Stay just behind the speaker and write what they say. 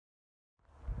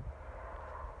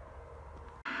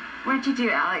What'd you do,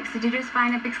 Alex? Did you just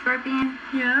find a big scorpion?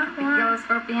 Yeah. Big yellow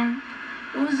scorpion?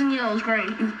 It wasn't yellow, it was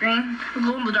green. It was green? It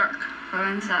glows in the dark.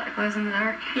 Glows in the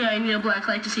dark? Yeah, you need a black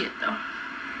light to see it, though.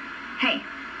 Hey.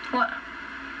 What?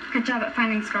 Good job at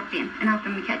finding scorpion and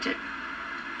helping me catch it.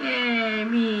 Yay,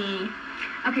 me.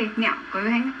 Okay, now, go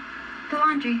hang the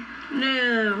laundry.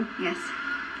 No. Yes.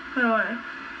 What do I?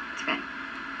 To bed.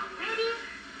 Ready?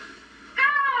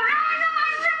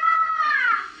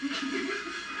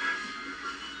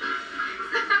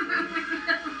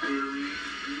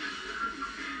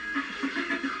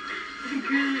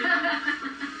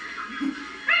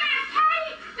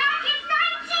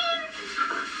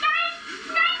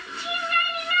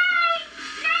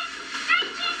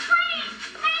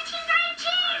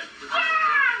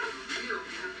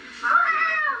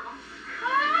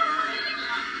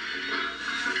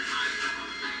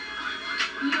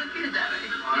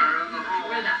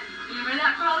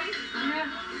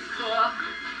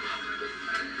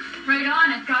 Right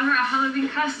on, I got her a Halloween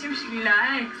costume she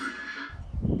likes.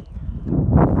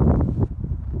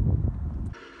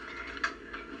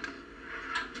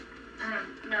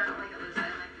 No, I don't like it loose. I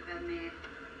like the bed made.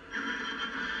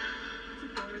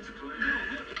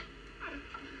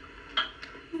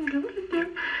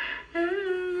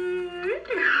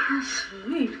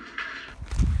 Sweet.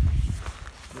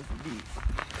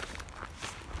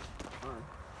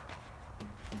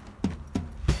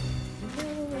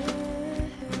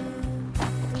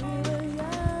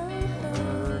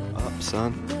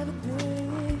 Son.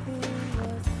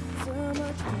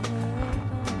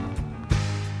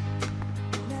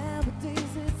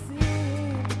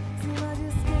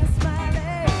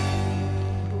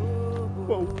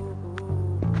 Whoa.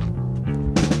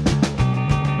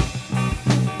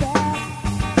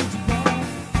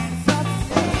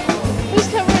 Who's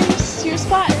covering your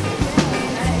spot?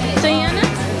 Diana?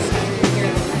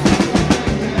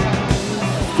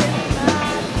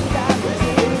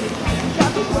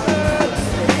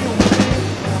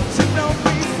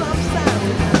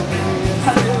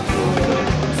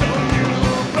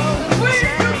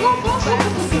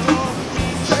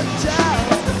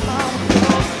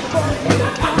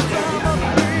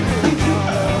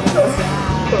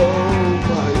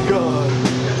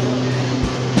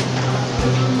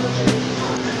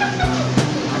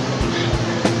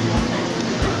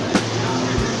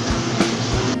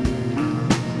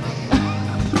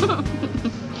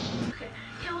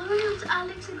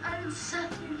 Alex and I and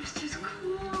Seth in Mr.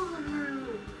 Cool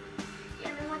room.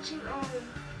 Yeah, they're watching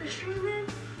the streaming.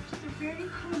 It's a very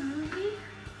cool movie.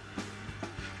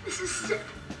 This is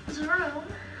Zoro.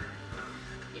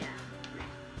 Yeah.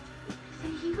 I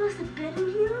think he goes to bed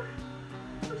in here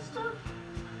and stuff.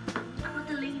 I'm with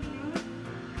the lady room.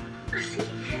 See,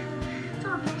 it's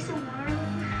all nice and warm.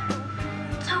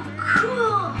 It's so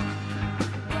cool.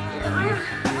 Yeah,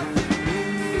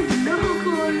 it's so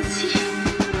cool to see.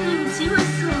 See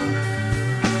myself.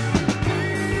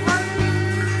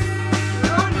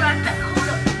 Oh, drive back. Hold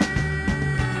up.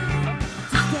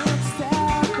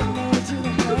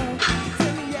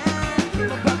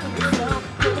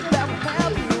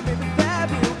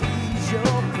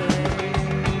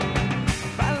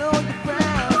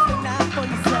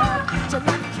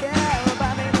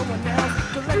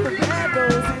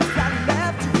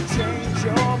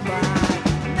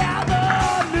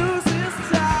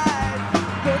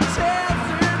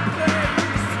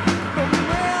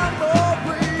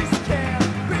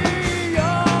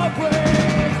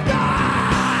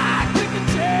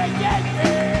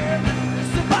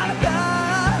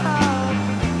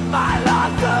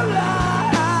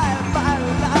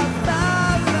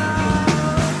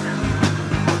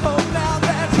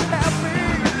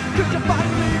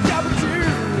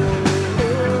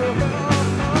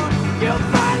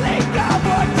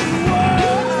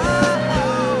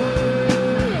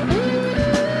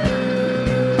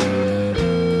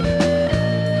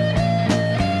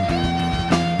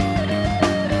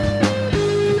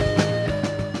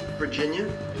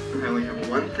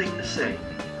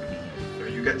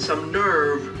 Some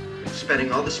nerve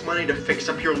spending all this money to fix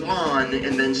up your lawn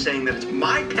and then saying that it's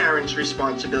my parents'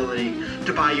 responsibility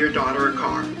to buy your daughter a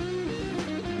car.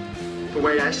 The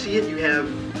way I see it, you have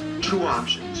two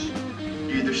options.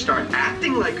 You either start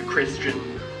acting like a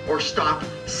Christian or stop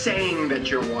saying that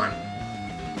you're one.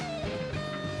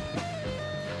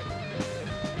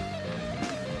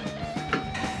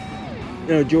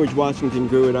 You know, George Washington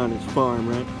grew it on his farm,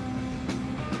 right?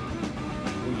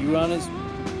 Were you on his?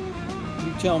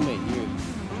 You tell me.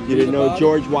 You didn't know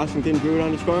George Washington grew it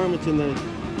on his farm? It's in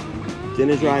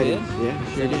his writings. Did? Yeah,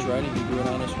 sure did. did. His writing, he grew it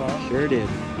on his farm? Sure did.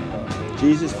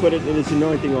 Jesus put it in his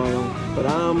anointing oil, but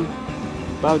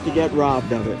About to get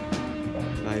robbed of it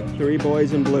by 3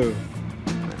 boys in blue.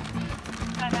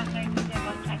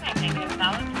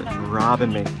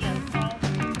 Robbing me.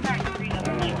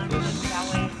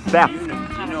 Theft.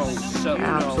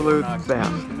 Absolute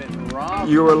theft.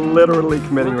 You are literally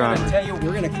committing robbery.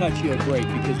 We're going to cut you a break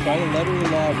because by the letter of the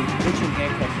law, we put you in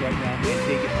handcuffs right now and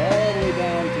take it all the way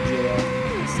down to jail.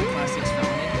 It's a class 6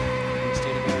 felony in the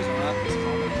state of Arizona.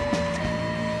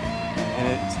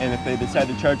 And if they decide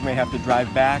to charge me, I have to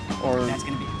drive back, or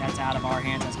that's out of our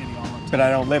hands. That's gonna be all up to. But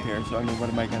I don't live here, so I mean, what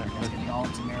am I gonna? That's gonna be all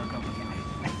up to Maricopa County.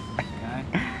 Okay.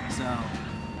 So,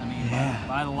 I mean,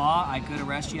 by the law, I could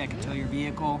arrest you. I could tow your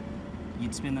vehicle.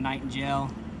 You'd spend the night in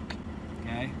jail.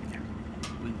 Okay.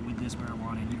 With this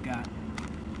marijuana, you've got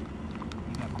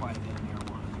quite a bit of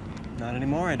marijuana. Not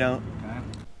anymore. I don't. Okay.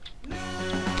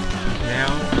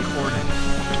 Now recording.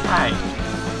 Hi.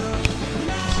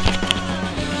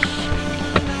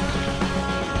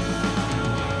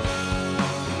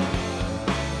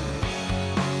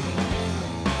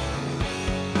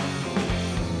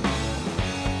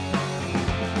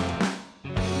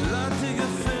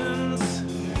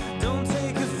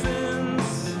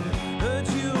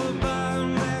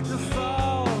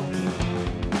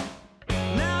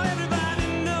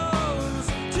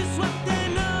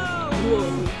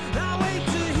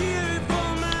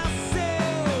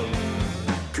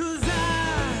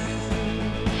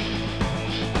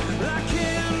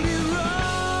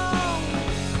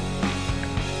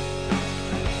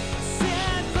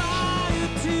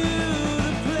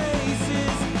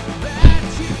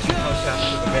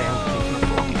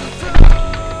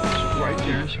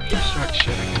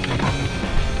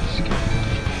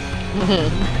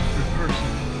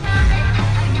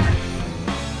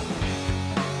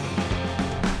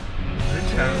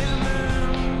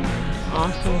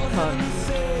 Awesome fuck.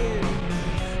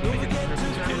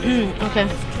 Okay.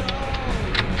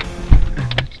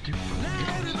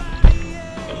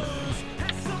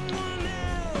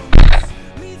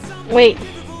 Wait.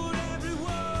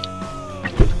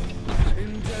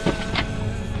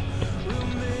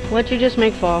 What'd you just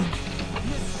make fall?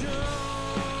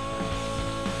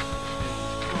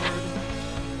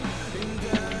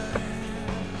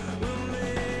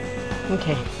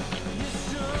 Okay.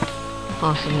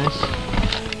 Awesomeness.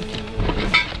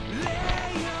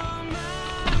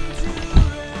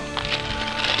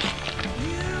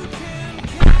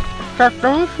 Seth,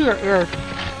 let me see your ears.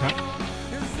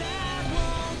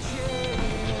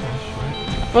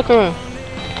 Look at me.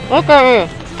 Look at me.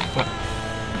 What?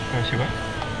 Can I see what?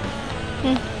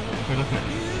 We're looking at.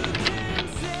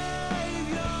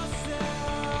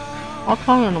 I'll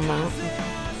tell you in a minute.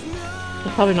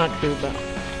 It's probably not true, but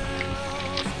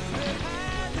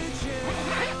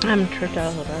I'm tricked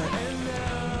out of the dark.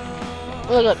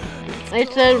 Look, they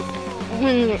said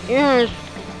when your ears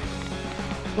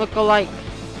look alike,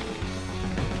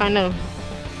 kind of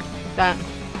that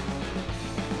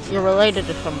you're related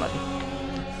to somebody.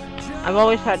 I've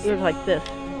always had ears like this.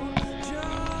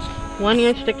 One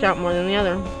ear sticks out more than the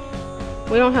other.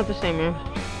 We don't have the same ears.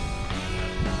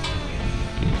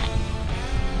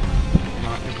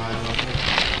 Not your biological.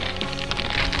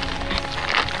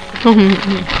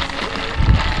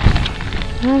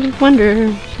 I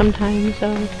wonder sometimes.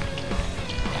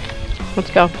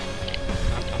 Let's go.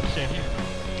 I'm staying here.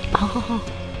 Oh.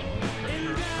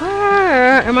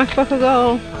 Where am I supposed to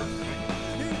go?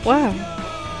 Where?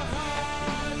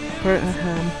 Where? Just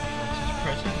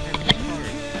press it in the card.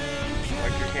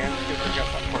 Like your hands get the gut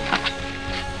part.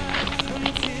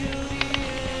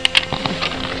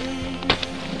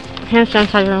 Hands down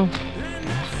side room.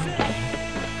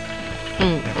 I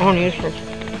want to use this.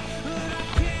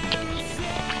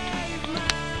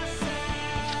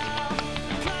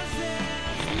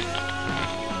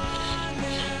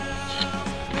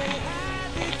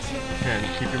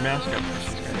 Keep your mask up.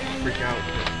 She's gonna freak out.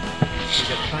 You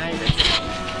get behind it.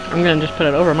 I'm gonna just put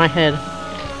it over my head.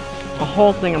 The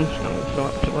whole thing. I'm just gonna go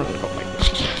up to where I'm gonna go like this.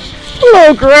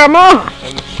 Hello, Grandma.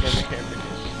 And the camera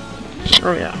is.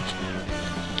 Oh yeah.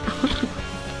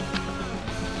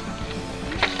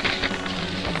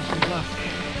 Good luck.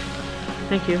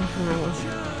 Thank you.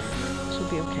 This will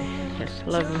be okay. Yes,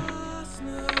 love you.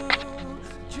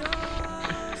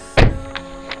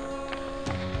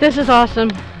 This is awesome.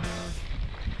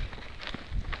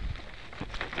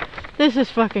 This is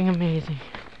fucking amazing.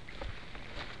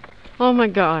 Oh my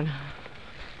god.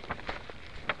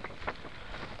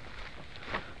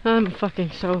 I'm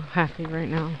fucking so happy right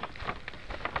now.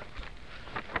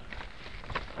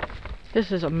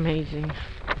 This is amazing.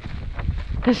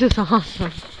 This is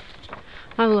awesome.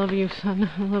 I love you, son.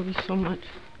 I love you so much.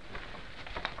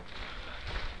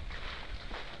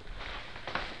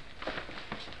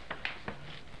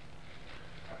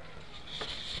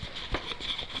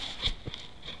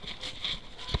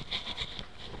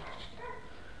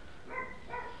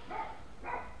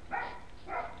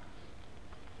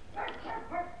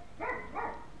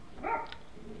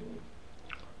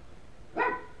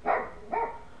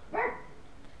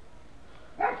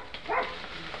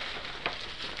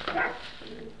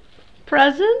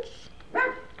 presents?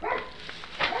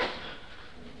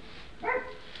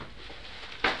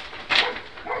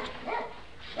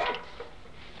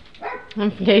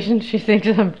 Implication, she thinks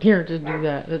I'm here to do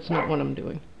that. That's not what I'm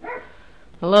doing.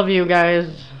 I love you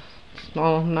guys.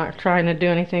 I'm not trying to do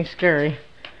anything scary.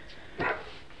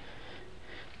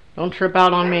 Don't trip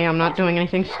out on me. I'm not doing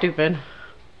anything stupid.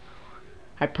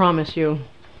 I promise you.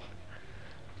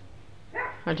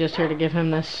 I'm just here to give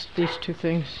him these two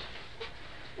things.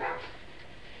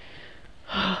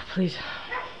 Oh, please.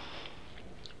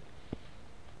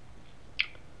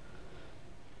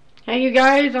 Hey, you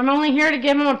guys, I'm only here to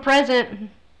give him a present.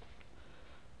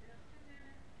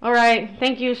 Alright,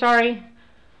 thank you, sorry.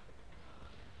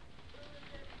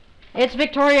 It's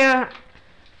Victoria.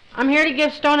 I'm here to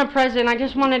give Stone a present. I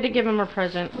just wanted to give him a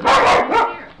present.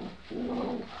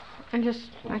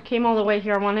 I came all the way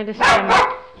here. I wanted to see him,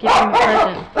 give him a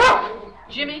present.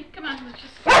 Jimmy, come on, let's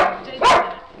just take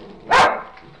a minute.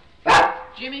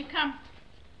 Jimmy, come.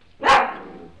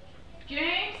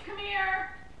 James, come here.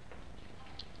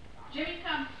 Jimmy,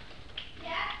 come.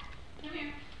 Yeah? Come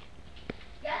here.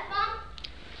 Yes, Mom?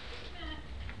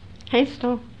 Hey,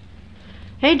 Stone.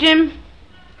 Hey, Jim.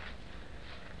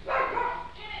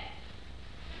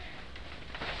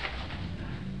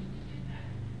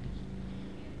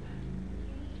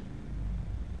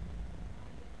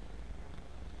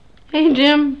 Hey,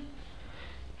 Jim.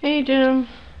 Hey, Jim.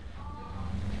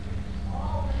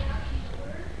 Oh,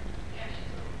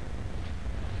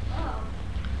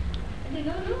 I did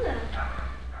not know that.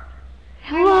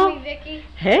 Hello. Hi, Mommy, Vicky.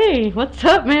 Hey, what's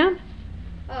up, man?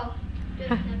 Oh, just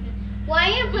nothing. Well, I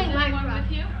am playing Is anyone Minecraft.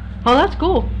 with you? Oh, that's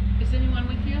cool. Is anyone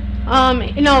with you?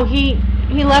 No, he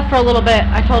left for a little bit.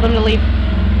 I told him to leave.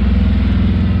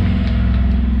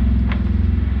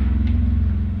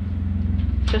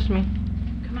 Just me.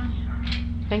 Come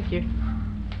on. Thank you.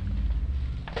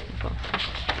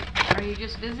 Are you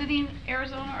just visiting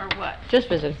Arizona or what? Just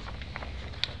visiting.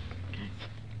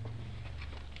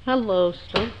 Hello,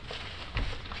 Stone.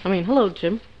 Hello,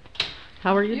 Jim.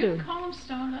 How are you You doing? can call him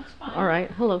Stone, that's fine. All right.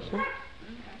 Hello, Stone.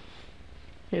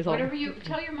 He's all. Whatever you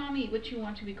tell your mommy what you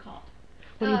want to be called.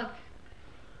 Oh,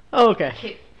 okay.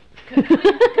 Okay. Come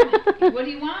in. What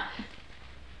do you want?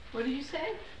 What did you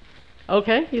say?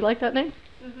 Okay. You like that name?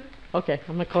 Mhm. Okay.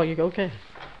 I'm gonna call you. Okay.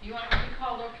 You want to be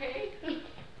called okay?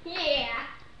 Yeah.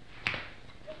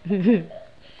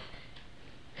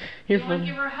 You're You want to funny.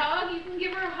 give her a hug? You can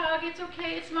give her a hug. It's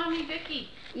okay. It's Mommy Vicky.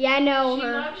 Yeah, I know She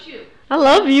her. loves you. I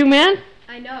love you, man.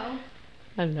 I know.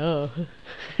 I know.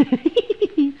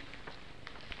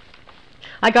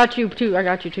 I got you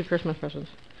two Christmas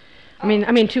presents. I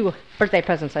mean 2 birthday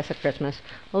presents. I said Christmas.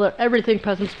 Well, they're everything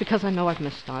presents because I know I've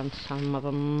missed on some of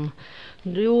them.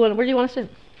 Where do you want to sit?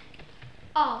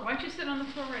 Oh, Why don't you sit on the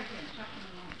floor right here and talk to my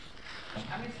mom?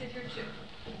 I'm going to sit here too.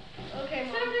 okay,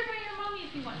 Sit Mom. over there by your mommy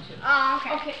if you want to. Oh,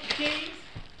 okay. Okay, James,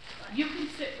 you can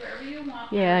sit wherever you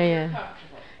want. Yeah, wherever yeah. You're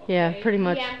comfortable. Yeah, Okay? pretty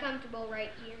much. Yeah, I'm comfortable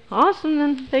right here. Awesome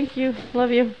then. Thank you.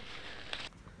 Love you.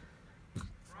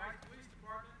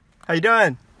 How you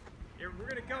doing? We're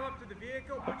gonna come up to the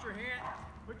vehicle. Put your hands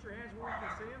where we can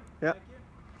see him. Yep. Thank you.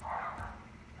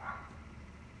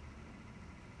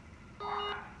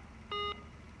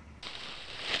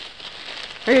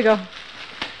 There you go.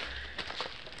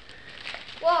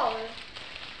 Whoa.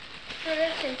 So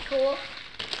this is cool.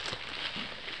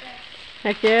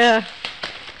 Heck yeah.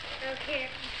 Okay,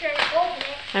 I'm trying to open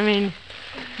it.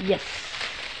 Yes.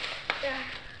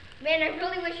 Man, I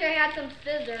really wish I had some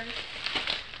scissors.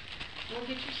 We'll get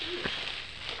you seated.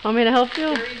 Want me to help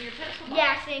you? They're in your pencil box.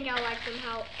 Yeah, I think I'd like some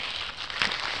help.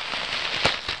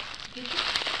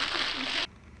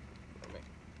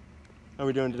 How are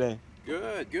we doing today?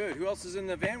 Good, good. Who else is in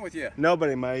the van with you?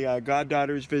 Nobody. My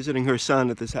goddaughter is visiting her son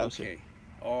at this house. Okay.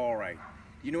 All right.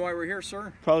 You know why we're here,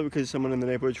 sir? Probably because someone in the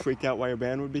neighborhood freaked out why your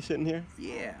van would be sitting here.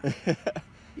 Yeah.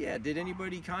 Yeah. Did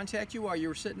anybody contact you while you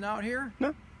were sitting out here?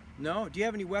 No. No? Do you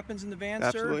have any weapons in the van, sir?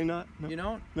 Absolutely not. No. You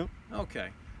don't? No. Okay.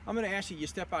 I'm going to ask you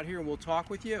step out here and we'll talk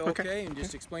with you, okay? Okay. And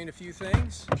just explain a few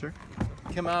things. Sure.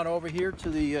 Come out over here to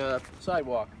the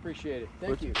sidewalk. Appreciate it.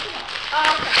 Thank you.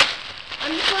 Okay.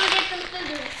 I'm just going to get some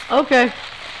scissors. Okay.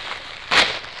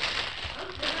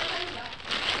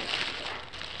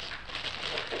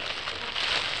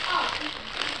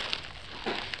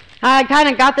 I kind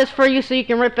of got this for you so you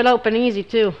can rip it open easy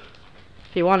too,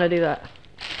 if you want to do that.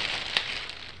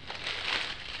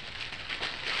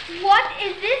 What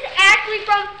is this actually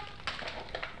from?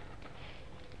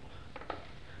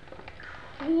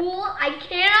 Cool. I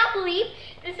cannot believe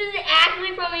this is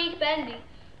actually from Ink Bendy.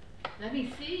 Let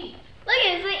me see. Look,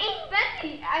 it's an Ink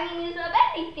Bendy. I mean, it's a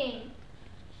bendy thing.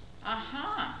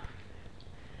 Uh-huh.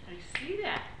 I see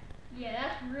that. Yeah,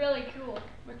 that's really cool.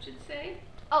 What should it say?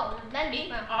 Oh, then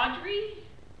Ink Audrey?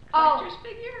 Oh. Collector's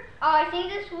figure? Oh, I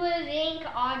think this was Ink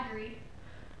Audrey.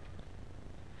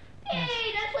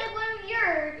 Hey, that's like one of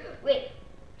your... Wait,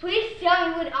 please tell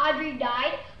me when Audrey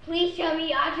died. Please tell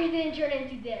me Audrey didn't turn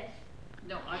into this.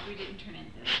 No, Audrey didn't turn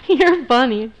into this. You're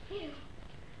funny.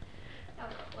 That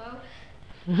was close.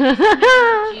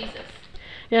 Jesus.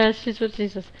 Yeah, she's with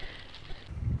Jesus.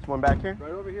 One back here?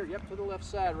 Right over here. Yep, to the left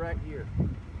side, right here.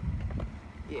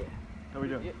 Yeah. How we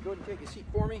doing? Yeah, go ahead and take a seat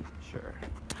for me. Sure.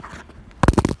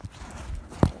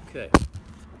 Okay.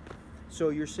 So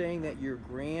you're saying that your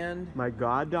My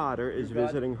goddaughter is Your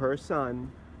visiting her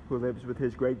son, who lives with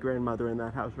his great-grandmother in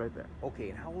that house right there. Okay,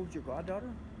 and how old's your goddaughter?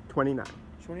 29.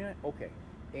 29? Okay.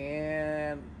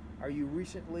 And are you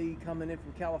recently coming in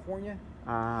from California?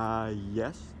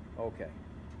 Yes. Okay.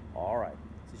 All right.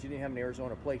 Since you didn't have an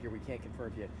Arizona plate here, we can't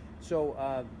confirm yet. So,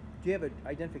 do you have an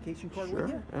identification card with you?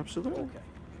 Sure, absolutely. Okay.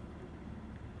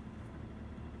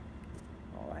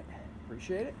 All right.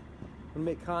 Appreciate it. I'm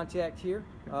going to make contact here.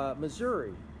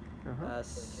 Missouri.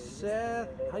 Seth,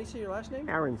 how do you say your last name?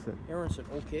 Aronson. Aronson,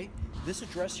 okay. This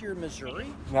address here in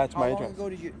Missouri? That's my How address. long ago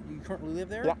did you currently live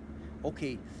there? Yeah.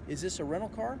 Okay. Is this a rental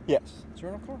car? Yes. It's a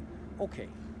rental car? Okay.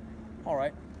 All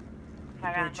right.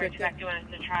 Check check that. you want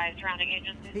us to try surrounding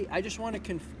agencies? Hey, I just want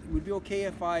to would it be okay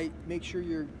if I make sure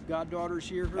your goddaughter's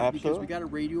here? Absolutely. Because we got a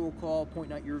radio call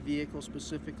pointing out your vehicle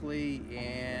specifically,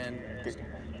 and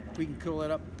we can kill that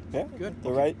up. Yeah. Good.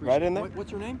 They're Okay, right in there. What's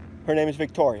her name? Her name is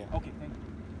Victoria. Okay, thank you.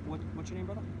 What's your name,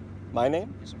 brother? My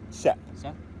name? Yes, sir. Seth.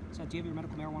 Seth? Seth, do you have your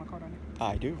medical marijuana card on you?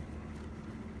 I do.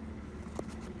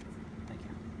 Thank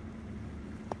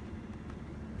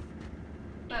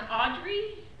you.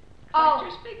 Audrey? Oh.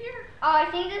 Collector's figure? Oh, I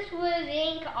think this was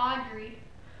Ink Audrey.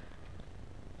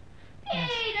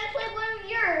 Hey, that's like one of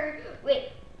your...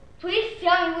 Wait, please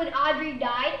tell me when Audrey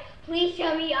died. Please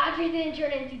tell me Audrey didn't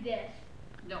turn into this.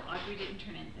 No, Audrey didn't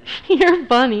turn into this. You're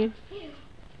funny.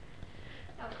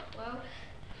 That was close.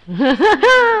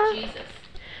 Jesus.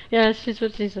 Yeah, she's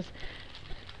with Jesus.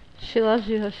 She loves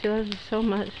you. She loves you so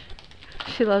much.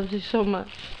 She loves you so much.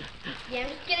 Yeah, I'm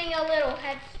just getting a little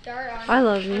head start on I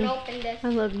love you. open this. I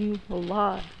love you a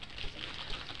lot.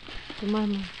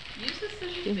 Mama. Use the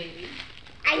scissors, baby.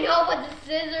 I know, but the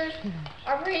scissors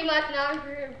are pretty much not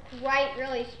quite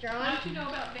really How strong. did you know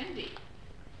about Bendy?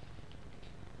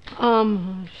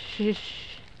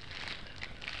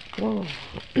 Whoa.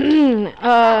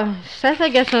 Seth, I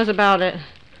guess, knows about it.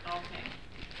 Okay.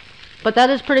 But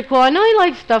that is pretty cool. I know he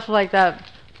likes stuff like that.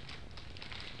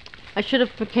 I should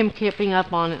have become keeping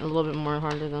up on it a little bit more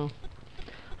harder, though.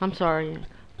 I'm sorry.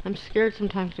 I'm scared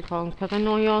sometimes to call him, because I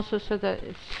know he also said that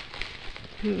it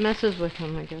messes with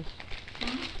him, I guess.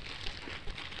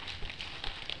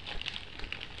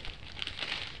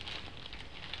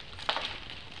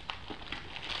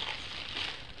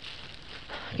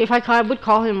 If I would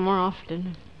call him more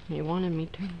often if he wanted me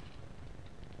to.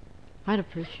 I'd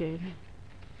appreciate it.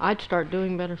 I'd start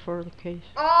doing better for the case.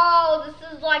 Oh, this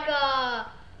is like a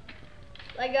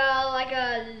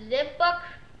zip book.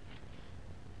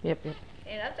 Yep.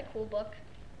 Hey, that's a cool book.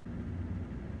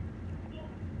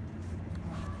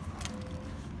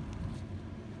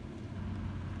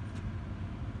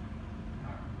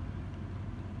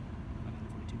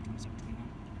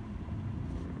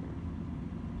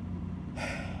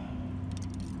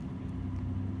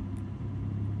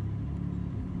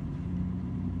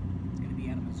 It's going to be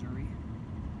out of Missouri.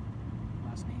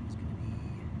 Last name is going to be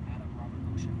Adam Robert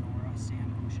Ocean Nora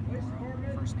Sam Ocean Nora.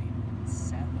 First name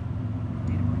Seth.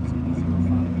 Date of birth is going to be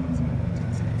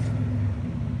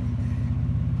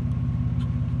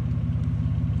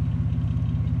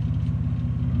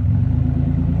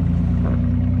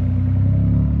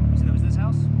So that was this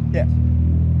house? Yes.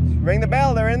 Ring the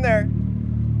bell. They're in there.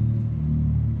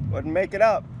 Wouldn't make it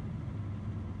up.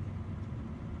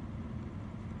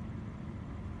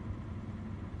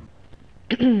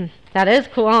 That is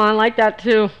cool. I like that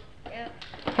too. Yeah.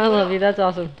 I love you. That's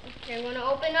awesome. Okay, I'm gonna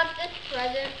open up this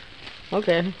present.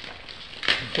 Okay.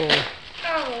 Cool.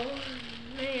 Oh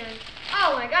man.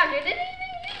 Oh my gosh, I didn't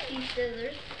even use these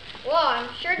scissors. Well, I'm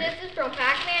sure this is from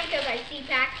Pac-Man because I see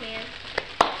Pac-Man.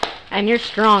 And you're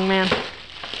strong, man.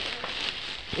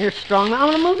 You're strong.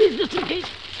 I'm gonna move these just in case.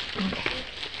 Okay.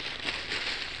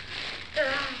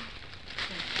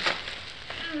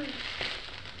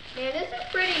 Man, this is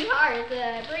pretty hard. It's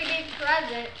a pretty big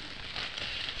present.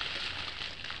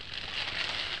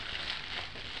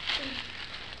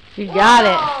 You got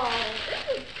it. Oh, this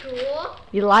is cool.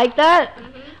 You like that?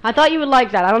 Mhm. I thought you would like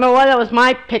that. I don't know why that was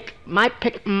my pick. Mine. Whoa,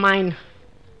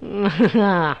 it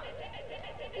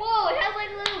has like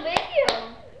a little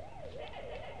video.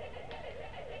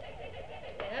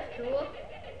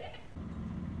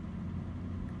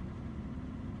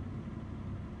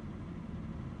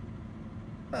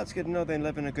 Well, it's good to know they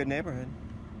live in a good neighborhood.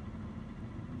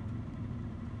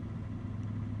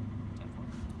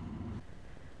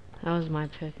 That was my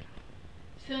pick.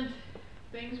 Since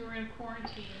things were in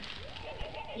quarantine,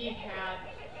 he had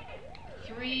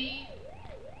 3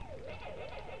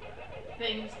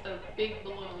 things of big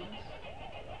balloons.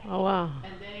 Oh wow.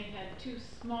 And then he had 2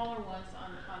 smaller ones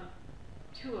on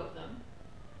 2 of them.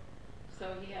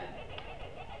 So he had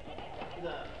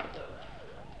the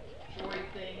droid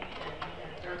thing, and he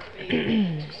had Darth Vader,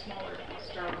 and 2 smaller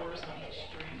Star Wars on each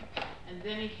string. And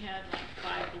then he had like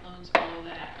 5 balloons below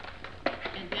that.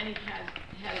 And then he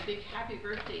had a big happy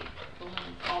birthday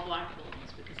balloon, all black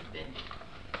balloons because of Denny.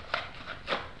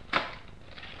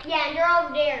 Yeah, and they're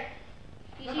over there.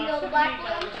 You see those black $78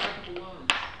 ones? worth of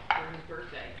balloons for his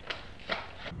birthday.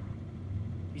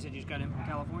 You said you just got in from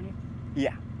California?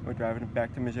 Yeah, we're driving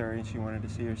back to Missouri and she wanted to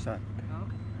see her son. Oh,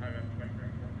 okay.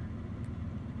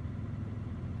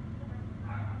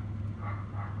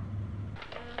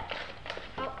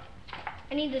 Oh,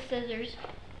 I need the scissors.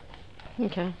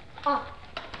 Okay. Oh.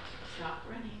 Stop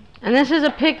running. And this is a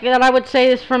pic that I would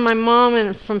say is from my mom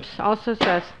and from also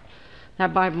Seth.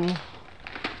 That Bible.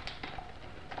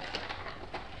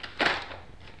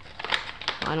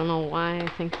 I don't know why I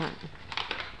think that.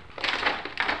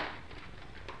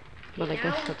 But I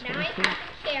guess that's what now I I think. have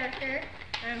the character.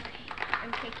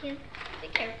 I'm taking the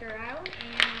character out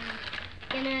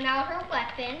and getting out her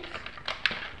weapons.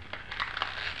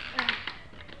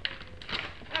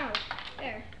 Oh,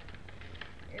 there.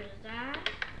 There's that.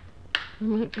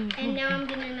 And now I'm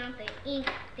getting out the ink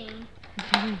thing.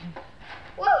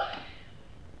 Whoa!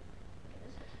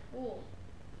 This is cool.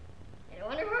 And I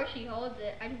wonder how she holds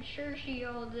it. I'm sure she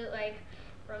holds it like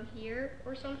from here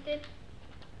or something.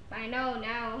 But I know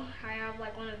now I have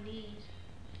like one of these.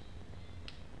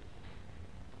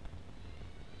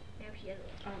 Now she has it.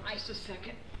 Oh, just a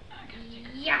second. I gotta take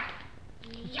a Yeah.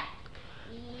 Yeah.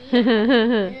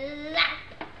 Yeah.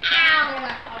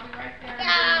 Ow! I'll be right there. Oh,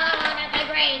 that's my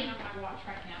grave. I'm my watch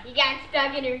right now. You got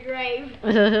stuck in her grave.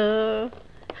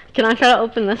 Can I try to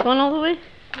open this one all the way?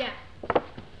 Yeah.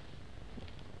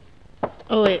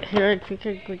 Oh wait, here,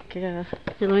 here,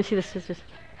 let me see the scissors.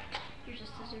 Here's the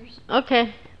scissors.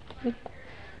 Okay.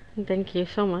 Thank you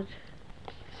so much.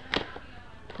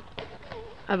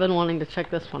 I've been wanting to check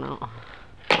this one out.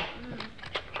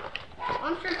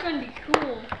 I'm sure it's gonna be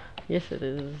cool. Yes, it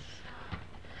is.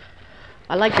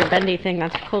 I like your bendy thing.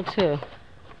 That's cool too.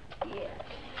 Yeah.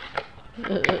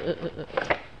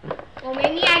 Or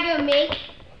maybe I can make.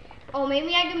 Oh,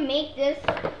 maybe I can make this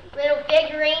little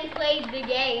figurine play the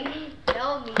game. That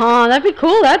would be. Oh, that'd be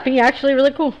cool. That'd be actually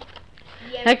really cool.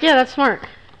 Yeah. Heck yeah, that's smart.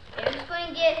 I'm just going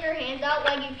to get her hands out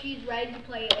like if she's ready to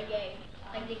play a game.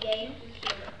 Like the game.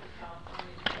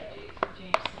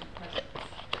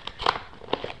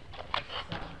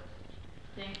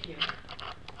 Thank you.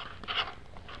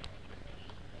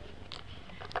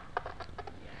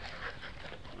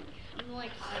 I'm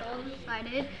like so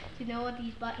excited to know what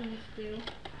these buttons do.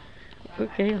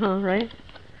 Okay, right?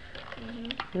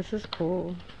 Mhm. This is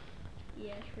cool.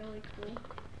 Yeah, it's really cool.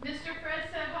 Mr. Fred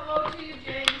said hello to you,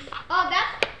 James. Oh,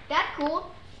 that's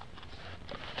cool.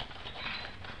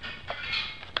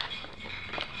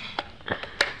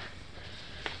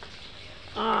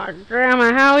 Oh,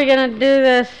 Grandma, how are we gonna do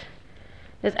this?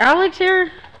 Is Alex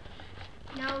here?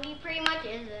 No, he pretty much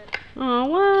isn't. Oh,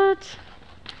 what?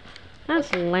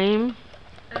 That's lame.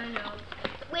 I don't know.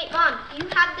 Wait, Mom, do you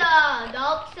have the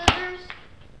adult scissors?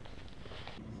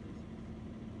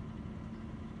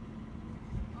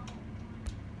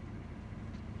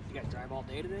 You guys drive all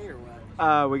day today or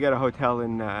what? We got a hotel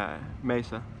in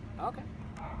Mesa. Okay.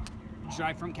 Did you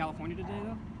drive from California today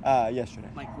though? Yesterday.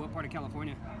 Like what part of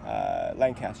California?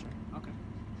 Lancaster. Okay.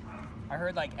 I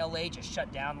heard like LA just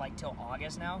shut down like till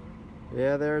August now.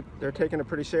 Yeah, they're taking it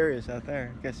pretty serious out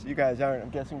there. I guess you guys aren't. I'm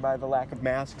guessing by the lack of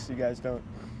masks, you guys not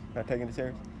taking it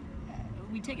serious.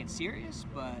 We take it serious,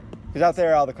 but. Because out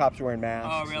there, all the cops are wearing masks.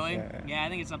 Oh really? Yeah. Yeah, I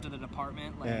think it's up to the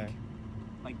department. Like, Yeah.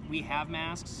 like we have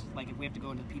masks. Like if we have to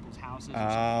go into people's houses. Or Oh,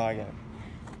 something. I get it.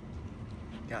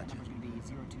 Gotcha. Number's gonna be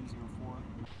 0204.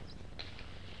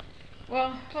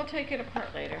 Well, we'll take it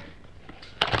apart later.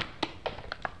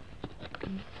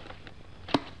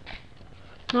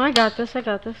 No, I got this. I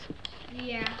got this.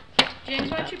 Yeah.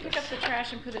 James, why don't you pick up the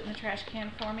trash and put it in the trash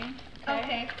can for me?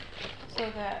 Okay.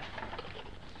 So that.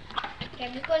 Okay,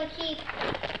 I'm just going to keep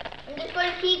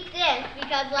this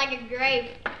because like a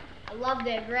grave. I love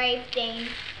the grave thing.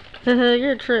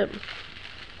 You're a trip.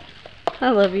 I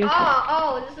love you.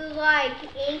 Oh, this is like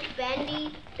ink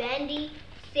bendy.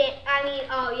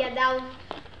 Oh yeah, that was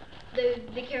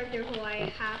the character who I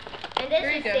have. And this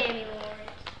Very is good. Sammy Lawrence.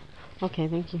 Okay,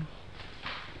 thank you.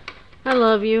 I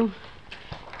love you.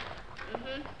 I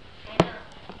know.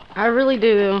 I really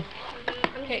do.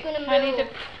 I'm Okay, just gonna honey, move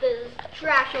the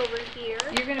trash over here.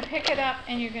 You're going to pick it up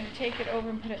and you're going to take it over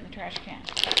and put it in the trash can.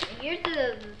 Here's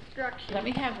the instructions. Let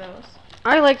me have those.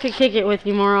 I like to kick it with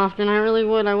you more often. I really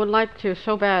would. I would like to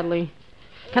so badly.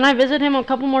 Can I visit him a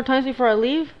couple more times before I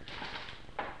leave?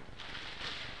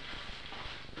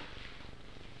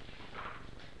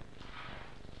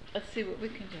 Let's see what we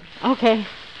can do. Okay.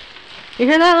 You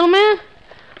hear that, little man?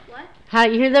 What? Hi,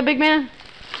 you hear that, big man?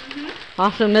 Mm-hmm.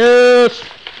 Awesomeness.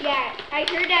 Yeah, I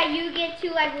heard that you get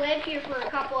to like live here for a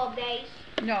couple of days.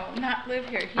 No, not live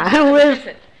here. He's I gonna wish.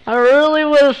 visit. I really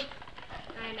wish.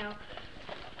 I know.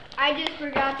 I just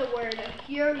forgot the word.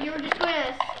 You're just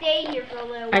gonna stay here for a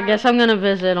little while. I guess I'm gonna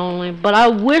visit only, but I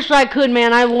wish I could,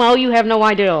 man. Well, you have no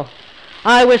idea.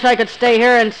 I wish I could stay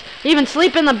here and even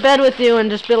sleep in the bed with you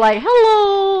and just be like,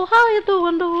 hello, how you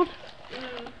doing, dude?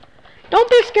 Don't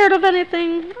be scared of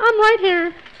anything. I'm right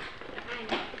here.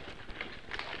 I know.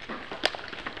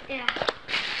 Yeah.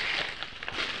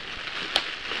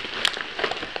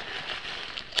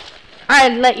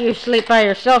 I'd let you sleep by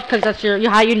yourself because that's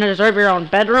how you deserve your own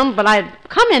bedroom, but I'd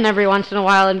come in every once in a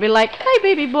while and be like, hey,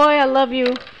 baby boy, I love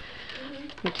you.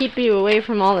 And keep you away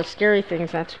from all the scary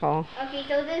things, that's all. Okay,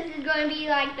 so this is going to be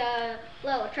like the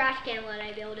little trash can that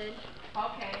I built.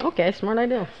 Okay. Okay, smart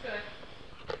idea. That's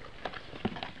good.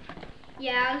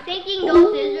 Yeah, I was thinking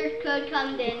those scissors could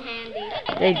come in handy.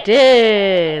 They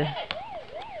did.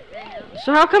 I know.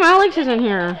 So how come Alex isn't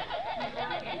here?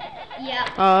 Yeah.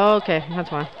 Oh, okay, that's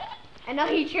why. I know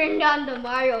he turned on the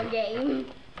Mario game.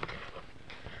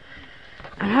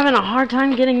 I'm having a hard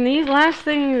time getting these last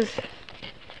things.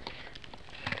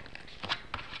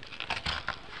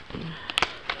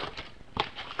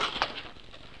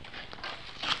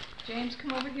 James,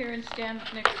 come over here and stand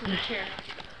next to the chair.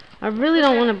 I really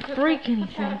don't want to Put break that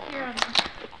anything. up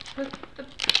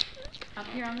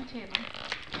here on the table.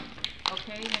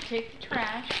 Okay, now take the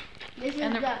trash. This is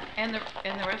And the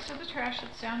the rest of the trash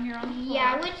that's down here on the floor.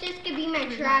 yeah, which this could be my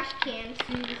trash can.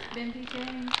 See this bendy thing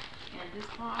and this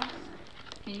box.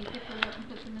 Can you pick those up and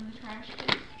put them in the trash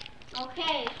case?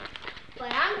 Okay,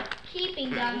 but I'm keeping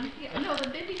them. Yeah, no, the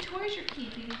bendy toys you're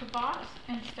keeping, the box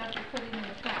and stuff you're putting in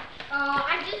the trash.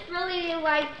 I just really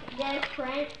like this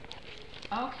print.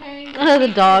 Okay. The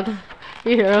dog.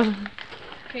 Yeah.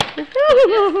 Okay. This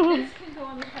can go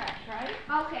in the trash,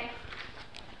 right? Okay.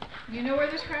 You know where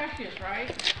this trash is,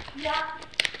 right? Yeah.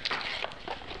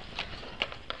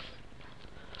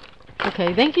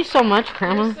 Okay, thank you so much,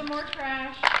 Grandma. Here's some more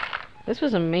trash. This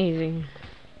was amazing.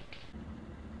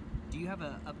 Do you have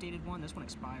an updated one? This one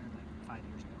expired like 5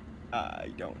 years ago. I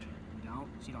don't. You don't?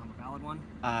 So you don't have a valid one?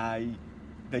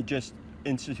 They just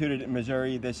instituted it in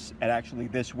Missouri this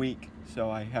week,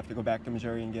 so I have to go back to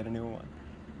Missouri and get a new one.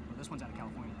 Well, this one's out of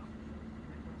California though.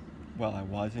 Well, I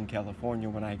was in California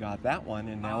when I got that one,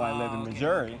 and now I live in okay,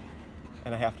 Missouri, okay.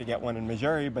 and I have to get one in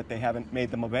Missouri, but they haven't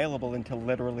made them available until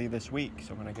literally this week.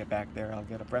 So when I get back there, I'll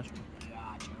get a fresh one.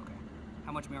 Gotcha, okay.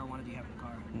 How much marijuana do you have in the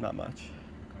car? Not much.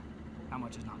 Okay. How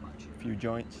much is not much? A few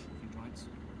joints A few joints.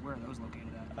 Where are those located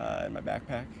at? in my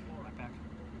backpack. Backpack.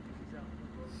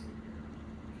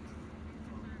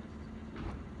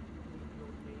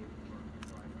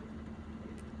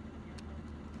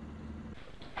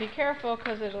 Be careful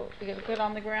because it'll get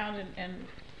on the ground and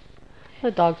The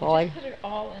dog's just like. put it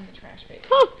all in the trash bin.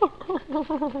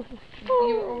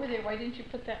 You were over there. Why didn't you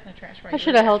put that in the trash? I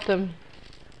should have helped him.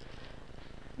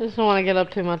 I just don't want to get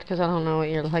up too much because I don't know what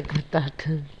you're like with that.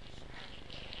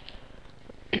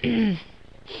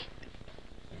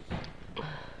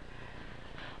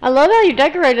 I love how you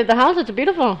decorated the house. It's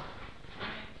beautiful.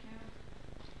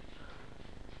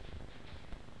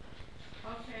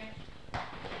 Okay.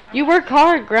 You work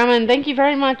hard, Grandma, and thank you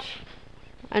very much.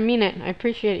 I mean it. I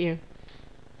appreciate you.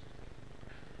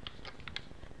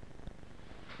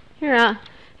 Here,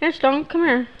 Stone, come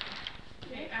here.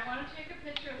 Okay, I want to take a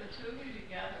picture of the two of you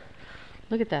together.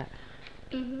 Look at that.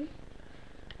 Mhm.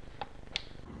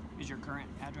 Is your current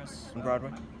address On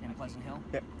Broadway? in Pleasant Hill?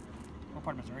 Yep. What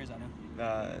part of Missouri is that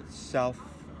in?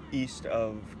 Southeast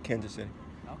of Kansas City.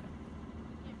 Okay.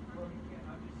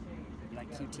 You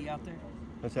like QT out there?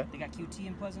 What's that? They got QT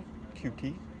in Pleasant?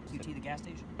 QT? QT, the gas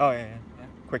station? Oh, yeah. Yeah.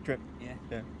 Quick Trip? Yeah.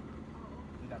 Yeah.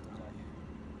 We got those out here.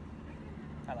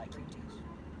 I like QTs.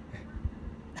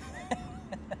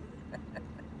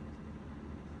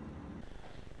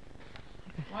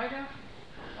 Why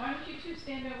don't you two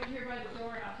stand over here by the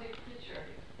door and I'll take a picture of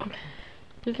you. Okay.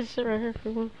 You can sit right here if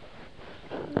you want.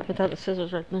 Without the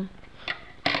scissors right there. Okay,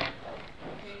 you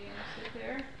want to sit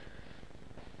there?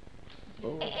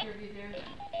 I'll take a picture of you there.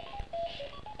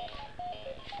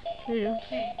 Here you go.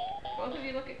 Okay, both of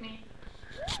you look at me.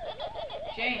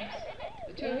 James,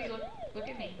 the two of you look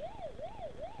at me.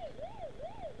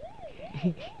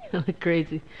 I look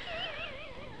crazy.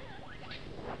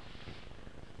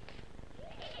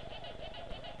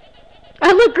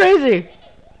 I look crazy.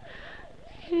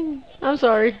 I'm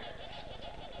sorry.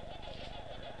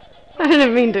 I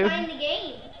didn't mean to. Playing the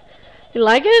game. You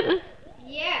like it?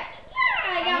 Yeah.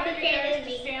 I got the chance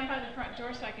to stand by the front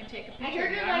door so I can take a picture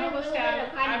of you.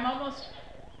 I'm almost,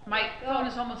 my phone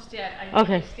is almost dead. I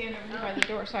need to stand over here by the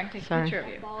door so I can take a picture of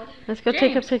you. Let's go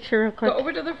take a picture real quick. Go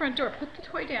over to the front door. Put the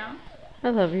toy down. I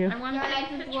love you. I want to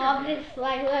take a picture. Love this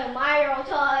like little Mario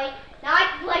toy. Now I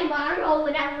can play Mario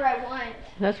whenever I want.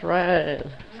 That's right.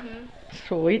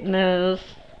 Sweetness.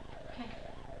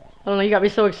 I don't know, you got me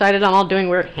so excited. I'm all doing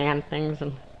weird hand things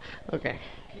and okay.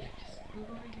 Just move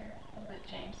over here a little bit,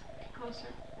 James. Get closer.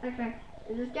 Okay.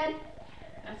 Is this good?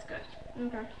 That's good.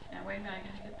 Okay. Now wait a minute,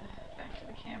 I gotta get back to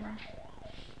the camera.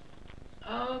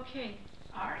 Okay.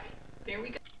 Alright. There we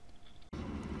go.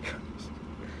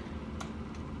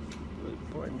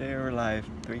 Important day of her life.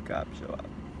 3 cops show up.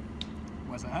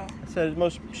 What's that? I said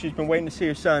she's been waiting to see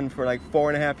her son for like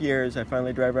 4.5 years. I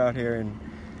finally drive out here and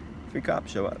 3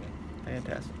 cops show up.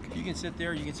 Fantastic. You can sit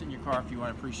there, you can sit in your car if you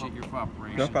want to appreciate your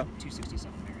cooperation. No problem.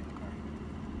 267 there in the car.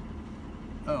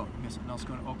 Oh, you got something else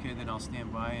going? Okay, then I'll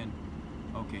stand by and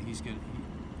okay, he's good.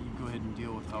 You go ahead and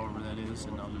deal with however that is,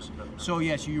 and I'll just. So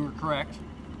yes, you were correct.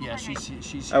 Yeah, she's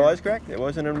here. I was correct. It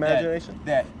wasn't an imagination.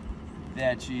 That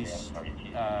she's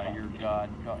your god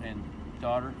and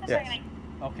daughter. Yes.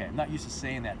 Okay, I'm not used to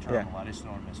saying that term a lot. I just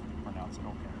don't want to mispronounce it.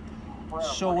 Okay.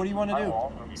 So what do you want to do?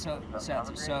 So,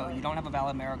 Seth, so you don't have a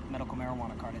valid medical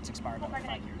marijuana card. It's expired over 5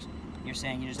 years. You're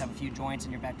saying you just have a few joints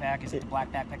in your backpack. Is it the black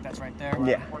backpack that's right there?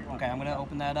 Yeah. Okay, I'm going to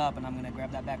open that up, and I'm going to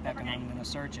grab that backpack, and I'm going to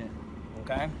search it.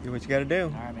 Okay? Do what you got to do.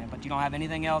 All right, man. But you don't have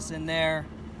anything else in there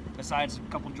besides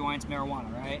a couple joints,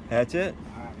 marijuana, right? That's it.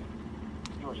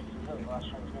 All right.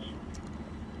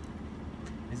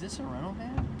 Is this a rental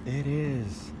van? It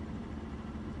is.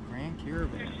 Grand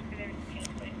Caravan.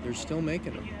 They're still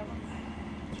making them.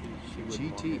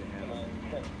 GT.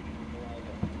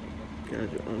 Guys are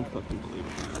unfucking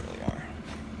believable. They really are.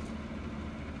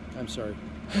 I'm sorry.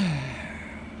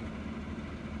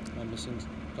 I'm missing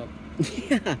stuff.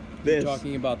 Yeah, this. You're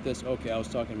talking about this. Okay, I was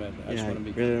talking about that. I just want to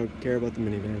be really don't care about the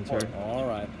minivan, sorry. All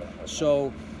right.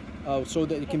 So, so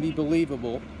that it can be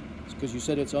believable, because you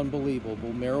said it's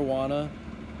unbelievable. Marijuana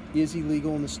is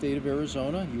illegal in the state of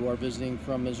Arizona. You are visiting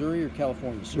from Missouri or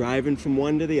California? Sir? Driving from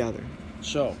one to the other.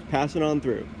 So. Passing on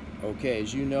through. Okay,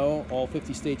 as you know, all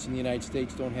 50 states in the United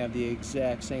States don't have the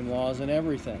exact same laws and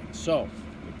everything. So,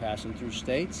 you're passing through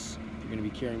states. If you're going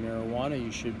to be carrying marijuana,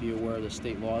 you should be aware of the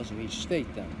state laws of each state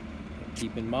then. And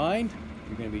keep in mind,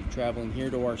 you're going to be traveling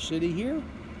here to our city here.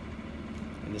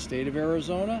 In the state of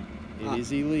Arizona, it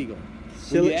is illegal.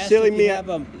 Silly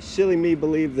me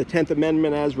believe the 10th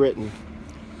Amendment as written.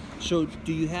 So,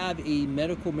 do you have a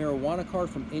medical marijuana card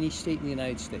from any state in the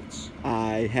United States?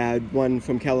 I had one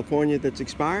from California that's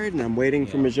expired, and I'm waiting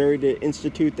for Missouri to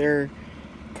institute their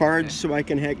cards so I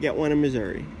can get one in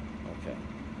Missouri. Okay.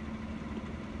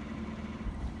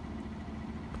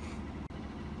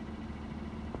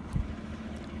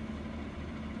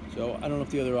 So, I don't know if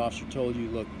the other officer told you,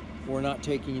 look, we're not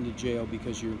taking you to jail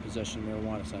because you're in possession of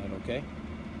marijuana tonight, okay?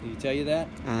 Did he tell you that?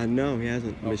 No, he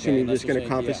hasn't. I'm assuming you're just going to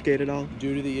confiscate it all?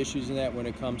 Due to the issues in that when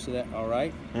it comes to that, all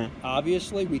right?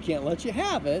 Obviously, we can't let you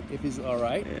have it if he's, all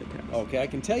right? Okay, I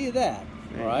can tell you that,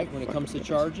 all right? When it comes to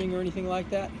charging or anything like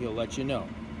that, he'll let you know,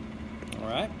 all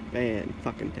right?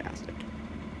 Fan-fucking-tastic.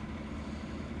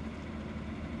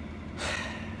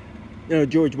 You know,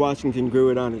 George Washington grew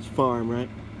it on his farm, right?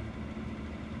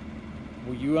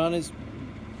 Were you on his,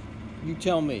 you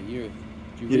tell me, You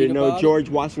didn't know George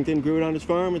Washington grew it on his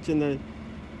farm? It's in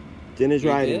his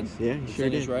writings. Yeah, he sure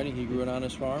did. In his writing, he grew it on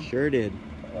his farm? Sure did.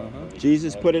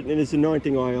 Jesus put it in his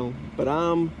anointing oil, but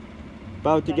I'm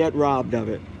about to get robbed of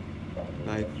it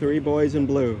by 3 boys in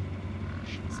blue.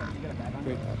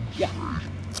 Yeah.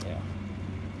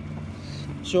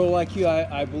 So like you,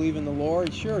 I believe in the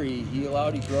Lord. Sure, he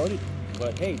allowed, he wrote it.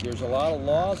 But hey, there's a lot of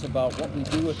laws about what we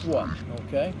do with what,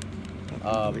 okay?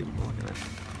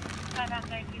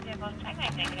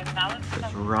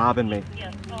 Just robbing me.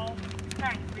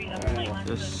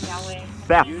 Just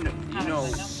theft.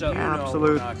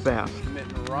 Absolute theft.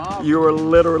 You are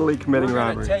literally committing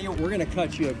robbery. We're going to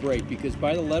cut you a break because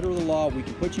by the letter of the law, we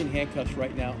can put you in handcuffs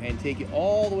right now and take you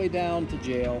all the way down to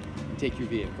jail and take your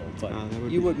vehicle. But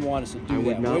you wouldn't want us to do that, would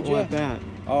you? I would not want that.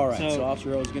 All right, so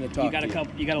Officer O is going to talk to you.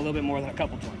 You got a little bit more than a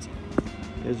couple joints here.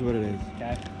 Here's what it is.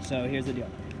 Okay, so here's the deal.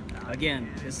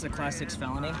 Again, this is a Class 6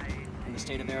 felony in the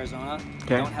state of Arizona.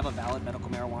 Okay. You don't have a valid medical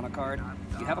marijuana card.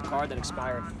 You have a card that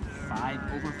expired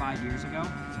over 5 years ago.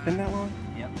 It's been that long?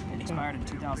 Yep, it expired in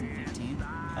 2015.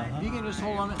 You can just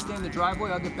hold on, stay in the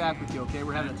driveway. I'll get back with you, okay?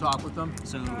 We're having a talk with them.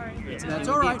 So That's it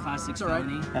all would be right. a Class 6 That's all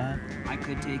right. felony. I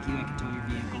could take you, I could tow your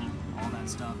vehicle, all that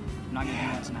stuff. I'm not gonna do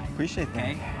that tonight. Appreciate that.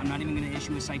 Okay? I'm not even gonna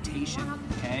issue a citation,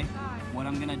 okay? What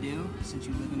I'm gonna do, since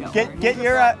you live in the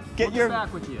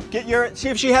get your see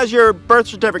if she has your birth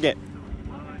certificate.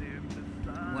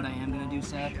 What I am gonna do,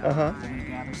 Seth, Uh-huh. I'm gonna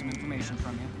gather some information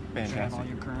from you. Fantastic. Have all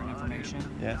your current information.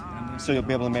 Yes. And I'm gonna So you'll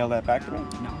be able to mail that back to me? No.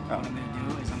 What I'm gonna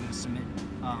do is I'm gonna submit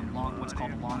what's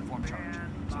called a long form charge.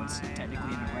 So it's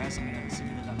technically an arrest. I'm gonna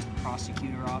submit it up to the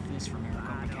prosecutor office for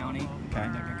Maricopa County. Okay.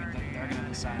 And they're gonna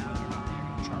decide whether or not they're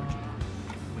gonna charge you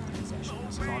with the possession.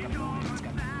 This is all gonna go in. It's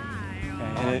gonna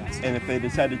And if they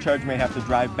decide to charge me, I have to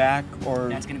drive back, or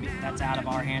that's out of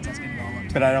our hands. That's gonna go all up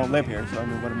to but I don't live here, so I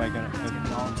mean, what am I gonna That's do? gonna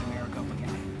go all up to Maricopa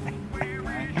County.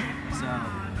 Okay? So I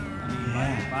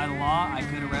mean, by the law, I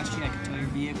could arrest you. I could tow your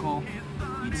vehicle.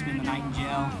 You'd spend the night in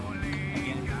jail.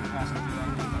 Again, if you're passing through that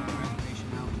reservation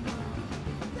out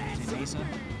in Mesa,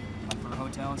 like for a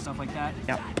hotel and stuff like that.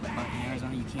 Yep. But in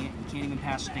Arizona, you can't even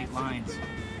pass state lines.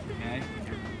 Okay?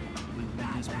 With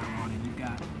this marijuana, and you've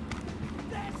got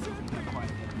quite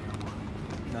a bit of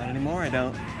marijuana. Not anymore, I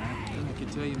don't. I can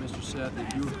tell you, Mr. Seth,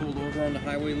 if you were pulled over on the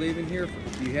highway leaving here,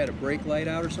 if you had a brake light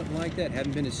out or something like that,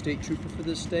 hadn't been a state trooper for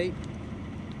this state,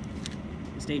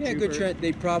 State yeah, trooper, good trend.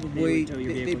 They'd probably tow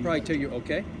your they'd vehicle. probably tell you,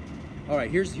 okay. All right,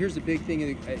 here's the big thing,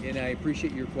 and I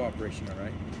appreciate your cooperation. All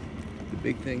right, the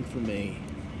big thing for me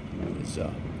is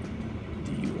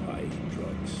DUI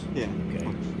drugs. Yeah. Okay,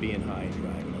 being high and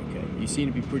driving. Okay, you seem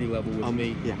to be pretty level with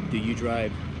me. Yeah. Do you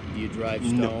drive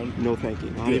stoned? No, thank you.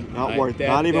 Good. Not worth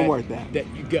that. That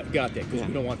you got that because Yeah.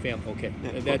 we don't want family. Okay, Yeah,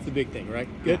 of that's course. the big thing, right?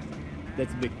 Good. Yeah.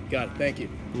 That's the big. Got it. Thank you.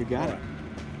 You got it.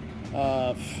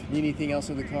 Need anything else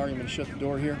in the car? You want to shut the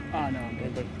door here? Oh, no, I'm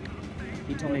good.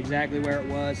 He told me exactly where it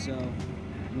was, so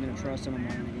I'm going to trust him. I'm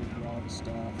not going to go through all the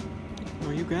stuff.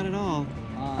 Oh, you got it all.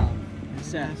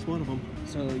 Seth. That's one of them.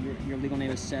 So your legal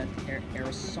name is Seth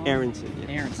Aronson? Aronson,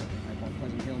 yeah. Aronson. I call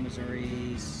Pleasant Hill,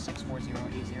 Missouri,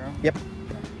 64080. Yep.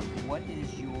 What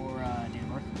is your date of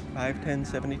birth?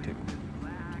 5/10/72.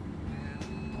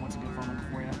 What's a good phone number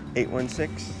for you?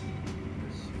 816.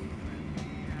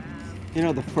 You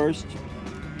know, the first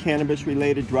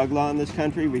cannabis-related drug law in this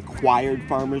country required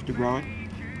farmers to grow it.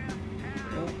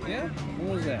 Oh, yeah? When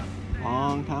was that?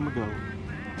 Long time ago.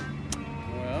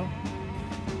 Well,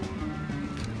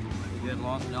 we did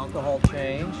lost an alcohol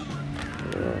change.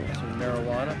 Some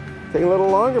marijuana. Take a little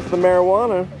longer for the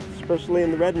marijuana, especially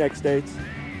in the redneck states.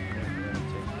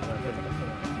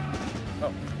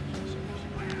 Oh.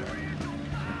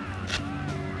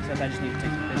 Seth, I just need to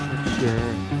take some pictures.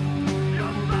 Sure.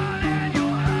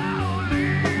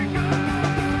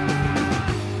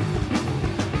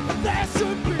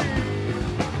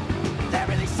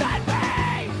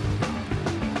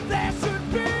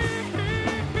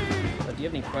 Do you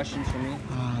have any questions for me?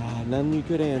 None you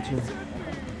could answer.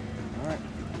 All right.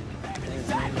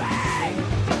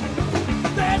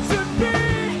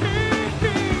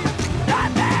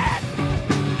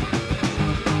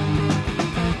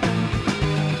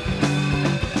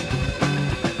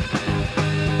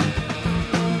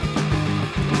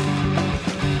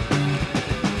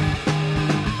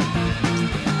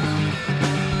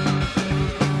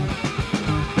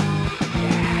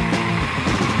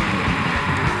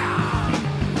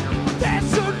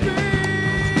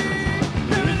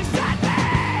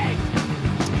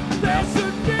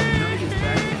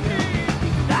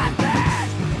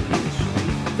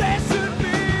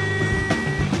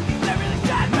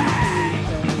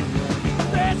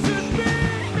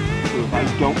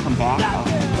 Don't come back.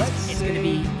 It's going to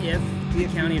be if the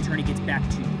county attorney gets back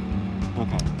to you.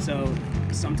 Okay. So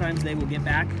sometimes they will get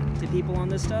back to people on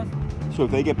this stuff. So if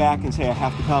they get back and say I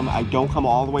have to come, I don't come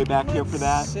all the way back here for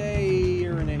that? Say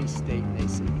you're in any state and they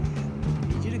say, I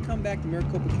need you to come back to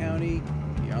Maricopa County.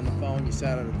 You're on the phone, you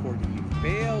sat out of court, and you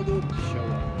failed to show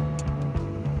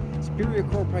up. Superior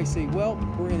Court probably say, well,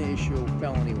 we're going to issue a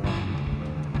felony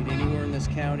warrant. Get anywhere in this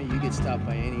county, you get stopped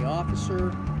by any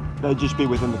officer. That'd just be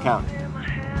within the county.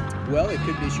 Well, it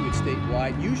could be issued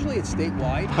statewide. Usually it's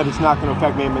statewide. But it's not going to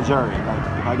affect me in Missouri.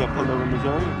 Like, if I get pulled over in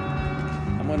Missouri?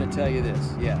 I'm going to tell you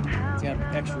this, yeah. It's going to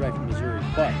be extradite from Missouri,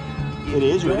 but... It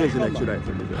is or it isn't extradite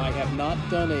from Missouri? I have not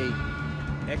done a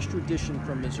extradition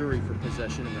from Missouri for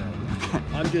possession of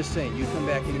marijuana. I'm just saying, you come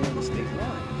back anywhere in the state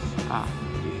lines,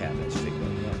 you have that state line.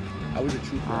 I was a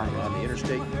trooper on the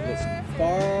interstate, the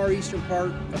far eastern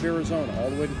part of Arizona, all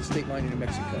the way to the state line in New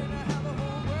Mexico.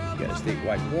 got a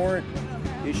statewide warrant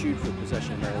issued for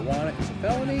possession of marijuana. It's a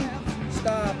felony.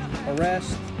 Stop,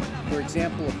 arrest. For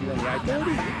example, if you're on the I-30,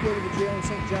 you go to the jail in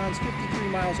St. John's, 53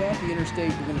 miles off the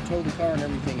interstate, you're going to tow the car and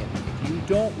everything in. If you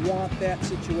don't want that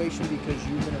situation because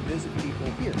you're going to visit people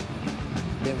here,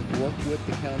 then work with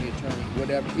the county attorney,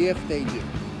 whatever, if they do.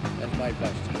 That's my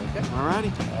advice to you, okay?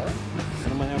 Alrighty. All right.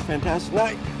 Everyone have a fantastic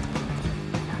night.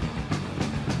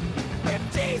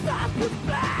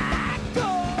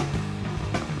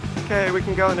 Okay, we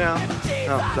can go now.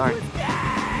 Oh, sorry.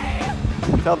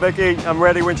 Tell Vicky I'm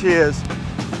ready when she is.